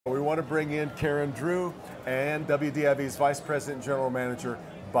We want to bring in Karen Drew and WDIV's Vice President and General Manager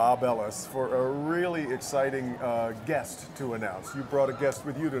Bob Ellis for a really exciting guest to announce. You brought a guest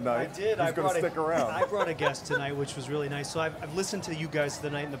with you tonight. I did. Who's going to stick around? I brought a guest tonight, which was really nice. So I've listened to you guys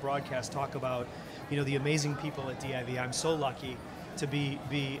tonight in the broadcast talk about, you know, the amazing people at DIV. I'm so lucky to be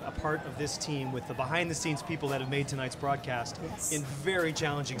a part of this team with the behind-the-scenes people that have made tonight's broadcast in very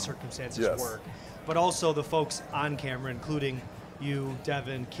challenging circumstances work, but also the folks on camera, including you,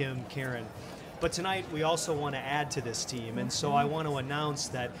 Devin, Kim, Karen. But tonight we also want to add to this team, and so I want to announce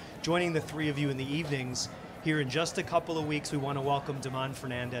that joining the three of you in the evenings, here in just a couple of weeks, we want to welcome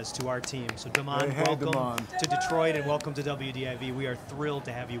Fernandez to our team. So welcome to Detroit and welcome to WDIV. We are thrilled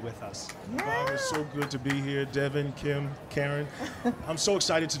to have you with us. Bob, it's so good to be here. Devin, Kim, Karen. I'm so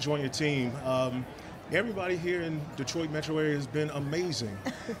excited to join your team. Everybody here in Detroit metro area has been amazing.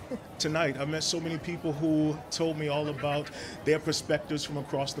 Tonight, I met so many people who told me all about their perspectives from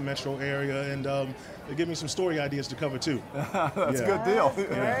across the metro area, and they give me some story ideas to cover too. That's a good deal.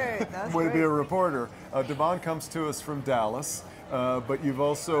 That's Way great. to be a reporter. Devon comes to us from Dallas, but you've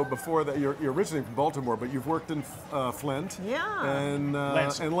also, before that, you're originally from Baltimore, but you've worked in Flint and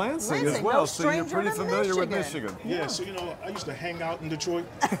Lansing as well, so you're pretty familiar with Michigan. Yeah, so you know, I used to hang out in Detroit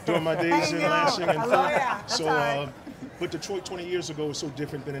during my days in Lansing and Flint. So, but Detroit 20 years ago was so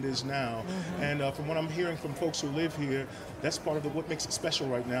different than it is now. And from what I'm hearing from folks who live here, that's part of what makes it special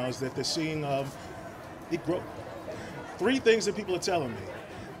right now is that they're seeing it grow. Three things that people are telling me.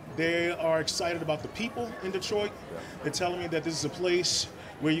 They are excited about the people in Detroit. They're telling me that this is a place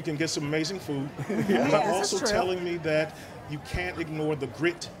where you can get some amazing food. They're also telling me that you can't ignore the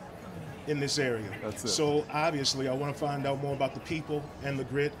grit in this area. That's it. So obviously I want to find out more about the people and the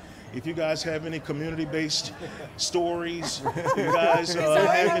grit. If you guys have any community-based stories, if you guys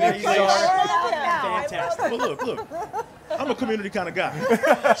have any place. Fantastic. Well, look. I'm a community kind of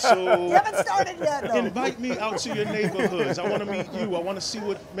guy. So You haven't started yet, though. invite me out to your neighborhoods. I want to meet you. I want to see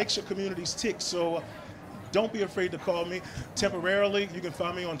what makes your communities tick. So don't be afraid to call me. Temporarily, you can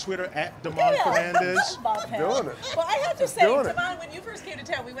find me on Twitter at Fernandez. Doing it. Well, I have to say, Devon, when you first came to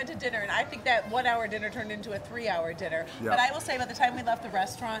town, we went to dinner, and I think that 1 hour dinner turned into a 3-hour dinner. But I will say, by the time we left the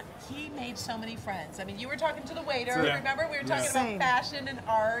restaurant, he made so many friends. I mean, you were talking to the waiter. Remember, we were talking about fashion and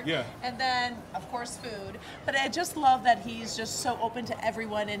art, and then, of course, food. But I just love that he's just so open to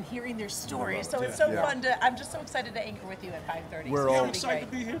everyone and hearing their stories. So it's so fun to. I'm just so excited to anchor with you at 5:30. We're I'm all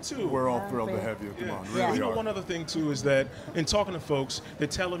excited to be here too. We're all thrilled to have you. Come on, really You know, one other thing too is that in talking to folks, they're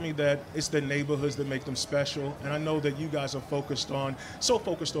telling me that it's their neighborhoods that make them special, and I know that you guys are focused on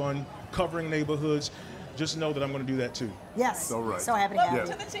covering neighborhoods. Just know that I'm going to do that too. Yes. So right. So happy to have you.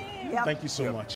 Welcome to the team. Yep. Thank you so much.